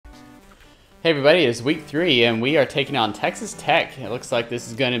Hey everybody, it's week 3 and we are taking on Texas Tech. It looks like this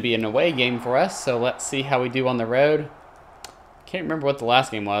is going to be an away game for us, so let's see how we do on the road. Can't remember what the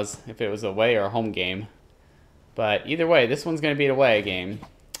last game was, if it was a away or a home game. But either way, this one's going to be an away game.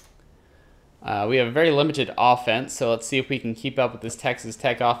 We have a very limited offense, so let's see if we can keep up with this Texas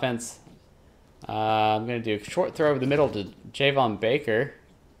Tech offense. I'm going to do a short throw over the middle to Javon Baker.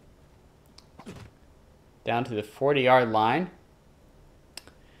 Down to the 40-yard line.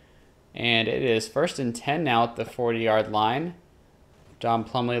 And it is 1st and 10 now at the 40-yard line. John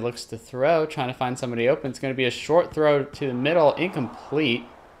Plumlee looks to throw, trying to find somebody open. It's going to be a short throw to the middle, incomplete.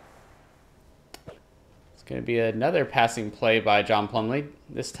 It's going to be another passing play by John Plumlee,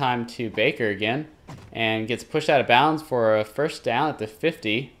 this time to Baker again, and gets pushed out of bounds for a 1st down at the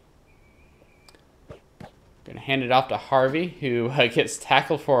 50. Going to hand it off to Harvey, who gets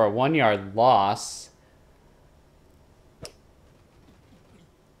tackled for a 1-yard loss.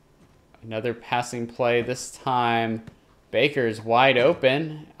 Another passing play, this time Baker's wide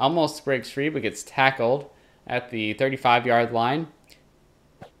open, almost breaks free but gets tackled at the 35-yard line.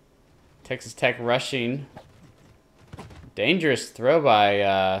 Texas Tech rushing. Dangerous throw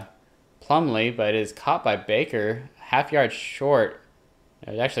by Plumlee, but it is caught by Baker. Half-yard short.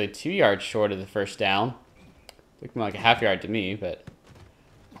 It was actually 2 yards short of the 1st down. Looked more like a half-yard to me, but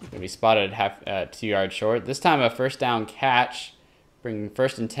going to be spotted 2 yards short. This time a 1st down catch. Bringing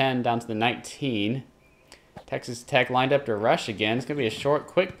 1st and 10 down to the 19. Texas Tech lined up to rush again. It's going to be a short,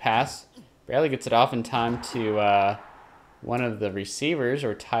 quick pass. Barely gets it off in time to one of the receivers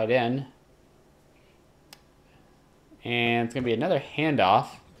or tight end. And it's going to be another handoff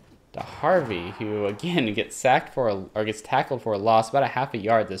to Harvey, who again gets sacked for gets tackled for a loss, about a half a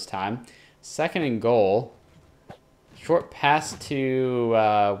yard this time. 2nd and goal. Short pass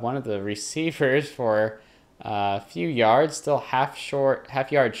to one of the receivers for a few yards, still half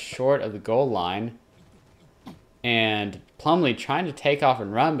yard short of the goal line. And Plumlee trying to take off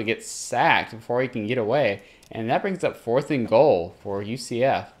and run, but gets sacked before he can get away. And that brings up 4th and goal for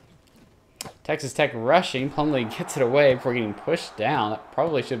UCF. Texas Tech rushing. Plumlee gets it away before getting pushed down. That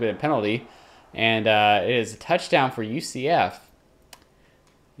probably should have been a penalty. And it is a touchdown for UCF.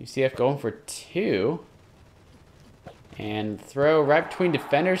 UCF going for 2. And throw right between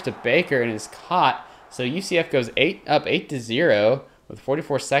defenders to Baker, and is caught. So UCF goes up 8-0 with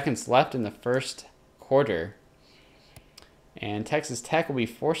 44 seconds left in the 1st quarter. And Texas Tech will be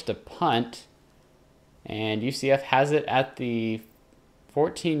forced to punt. And UCF has it at the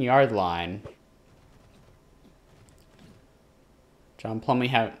 14-yard line. John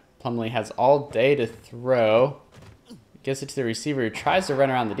Plumlee has all day to throw. Gets it to the receiver who tries to run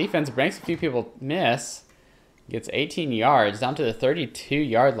around the defense. Breaks a few people miss. Gets 18 yards down to the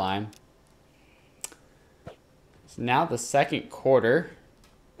 32-yard line. Now the 2nd quarter,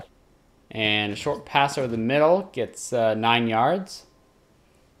 and a short pass over the middle gets 9 yards.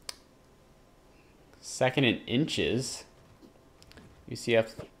 2nd and inches.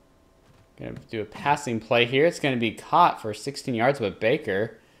 UCF going to do a passing play here. It's going to be caught for 16 yards by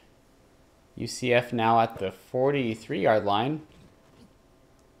Baker. UCF now at the 43-yard line.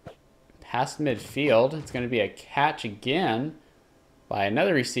 Past midfield. It's going to be a catch again by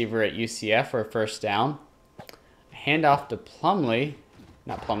another receiver at UCF for a 1st down. Handoff to Plumlee,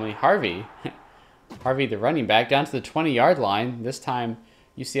 not Plumlee, Harvey. Harvey, the running back, down to the 20-yard line. This time,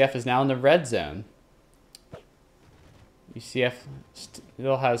 UCF is now in the red zone. UCF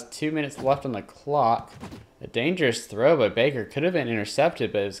still has 2 minutes left on the clock. A dangerous throw by Baker. Could have been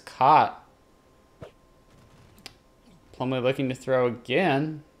intercepted, but it was caught. Plumlee looking to throw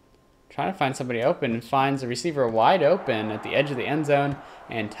again. Trying to find somebody open, and finds the receiver wide open at the edge of the end zone,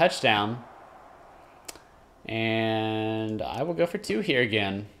 and touchdown. And I will go for 2 here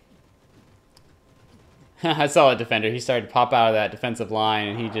again. I saw a defender. He started to pop out of that defensive line,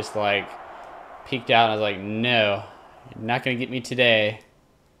 and he just like peeked out. And I was like, no, you're not going to get me today.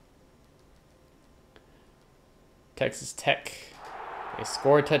 Texas Tech, they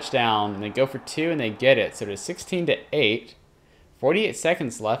score a touchdown, and they go for 2, and they get it. So it is 16-8. 48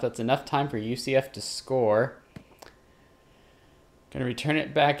 seconds left. That's enough time for UCF to score. Going to return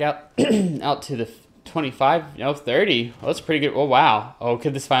it back out, out to the 25, no, 30. Well, that's pretty good. Oh, wow. Oh,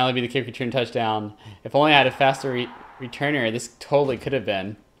 could this finally be the kick return touchdown? If only I had a faster returner, this totally could have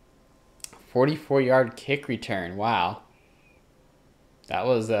been. 44-yard kick return. Wow. That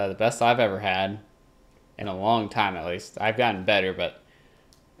was the best I've ever had in a long time, at least. I've gotten better, but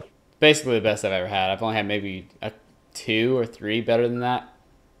basically the best I've ever had. I've only had maybe 2 or 3 better than that.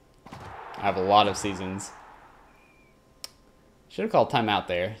 I have a lot of seasons. Should have called timeout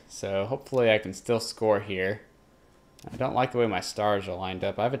there, so hopefully I can still score here. I don't like the way my stars are lined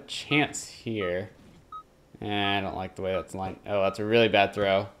up. I have a chance here. And I don't like the way that's lined. Oh, that's a really bad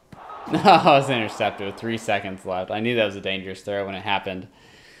throw. No, I was intercepted with 3 seconds left. I knew that was a dangerous throw when it happened.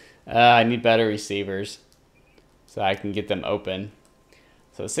 I need better receivers so I can get them open.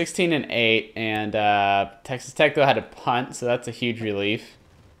 So 16-8, and Texas Tech, though, had a punt, so that's a huge relief.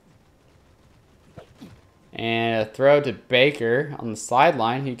 And a throw to Baker on the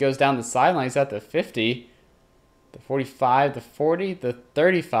sideline. He goes down the sideline. He's at the 50, the 45, the 40, the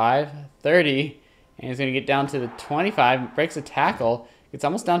 35, 30, and he's going to get down to the 25, breaks a tackle. It's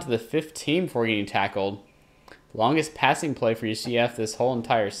almost down to the 15 before getting tackled. Longest passing play for UCF this whole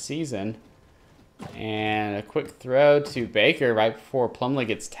entire season. And a quick throw to Baker right before Plumlee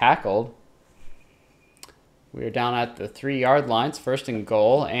gets tackled. We are down at the 3-yard lines, 1st and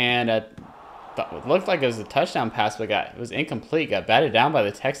goal, and it looked like it was a touchdown pass, but it was incomplete. Got batted down by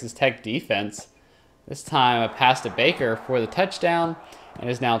the Texas Tech defense. This time a pass to Baker for the touchdown, and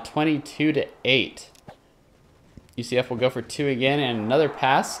is now 22-8. UCF will go for 2 again, and another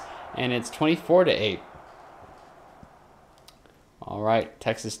pass, and it's 24-8. All right,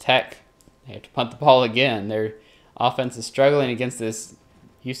 Texas Tech. They have to punt the ball again. Their offense is struggling against this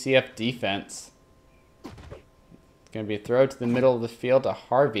UCF defense. It's going to be a throw to the middle of the field to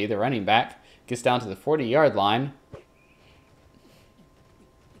Harvey, the running back. Gets down to the 40-yard line.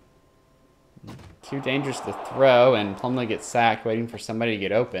 Too dangerous to throw, and Plumlee gets sacked, waiting for somebody to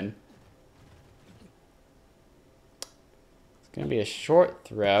get open. It's going to be a short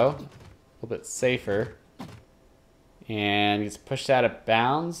throw, a little bit safer. And gets pushed out of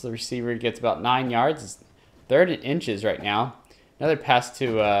bounds. The receiver gets about 9 yards. It's 3rd and inches right now. Another pass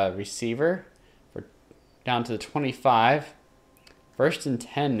to receiver for down to the 25. 1st and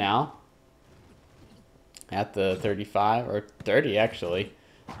 10 now. At the 35, or 30 actually.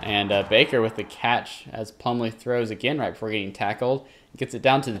 And Baker with the catch as Plumlee throws again right before getting tackled. Gets it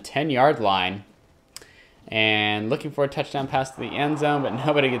down to the 10-yard line. And looking for a touchdown pass to the end zone, but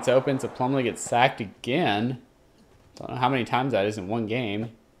nobody gets open, so Plumlee gets sacked again. Don't know how many times that is in one game.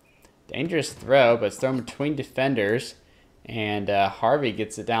 Dangerous throw, but it's thrown between defenders. And Harvey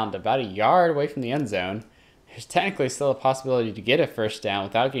gets it down to about a yard away from the end zone. There's technically still a possibility to get a 1st down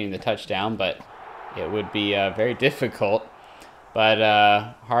without getting the touchdown, but it would be very difficult. But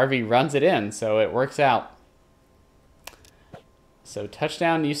Harvey runs it in, so it works out. So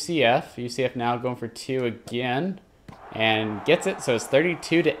touchdown UCF. UCF now going for 2 again. And gets it, so it's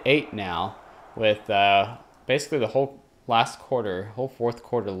 32-8 now with basically the whole last quarter, whole 4th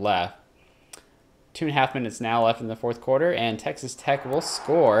quarter left. 2.5 minutes now left in the 4th quarter, and Texas Tech will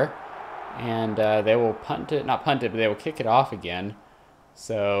score. And they will punt it, not punt it, but they will kick it off again.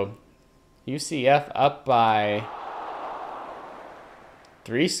 So UCF up by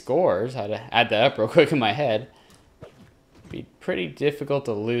 3 scores. I had to add that up real quick in my head. Be pretty difficult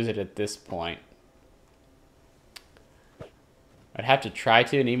to lose it at this point. I'd have to try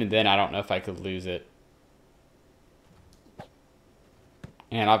to, and even then I don't know if I could lose it.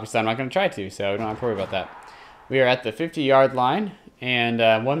 And obviously I'm not going to try to, so don't have to worry about that. We are at the 50-yard line, and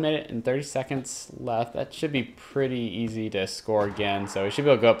 1 minute and 30 seconds left. That should be pretty easy to score again, so we should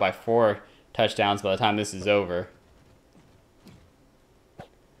be able to go up by 4 touchdowns by the time this is over.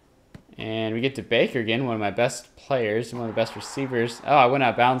 And we get to Baker again, one of my best players, one of the best receivers. Oh, I went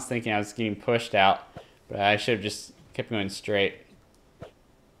out of bounds thinking I was getting pushed out, but I should have just kept going straight.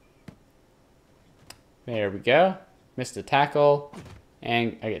 There we go. Missed a tackle,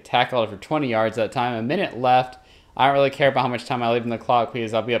 and I get tackled for 20 yards that time. A minute left. I don't really care about how much time I leave in the clock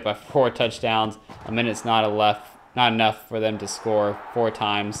because I'll be up by 4 touchdowns. A minute's not enough for them to score 4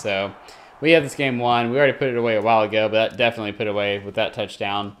 times, so we have this game won. We already put it away a while ago, but that definitely put it away with that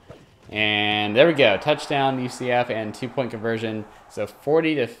touchdown. And there we go, touchdown UCF and 2-point conversion. So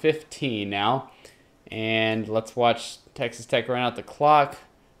 40-15 now. And let's watch Texas Tech run out the clock.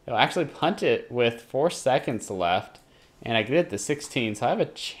 They'll actually punt it with 4 seconds left. And I get it to 16, so I have a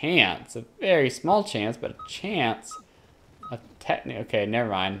chance, a very small chance, but a chance. Okay, never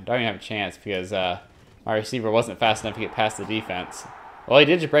mind. Don't even have a chance because my receiver wasn't fast enough to get past the defense. Well, he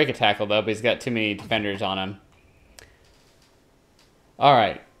did just break a tackle, though, but he's got too many defenders on him. All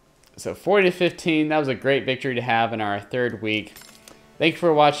right. So 40-15, that was a great victory to have in our 3rd week. Thank you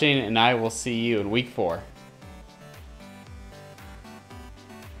for watching, and I will see you in week 4.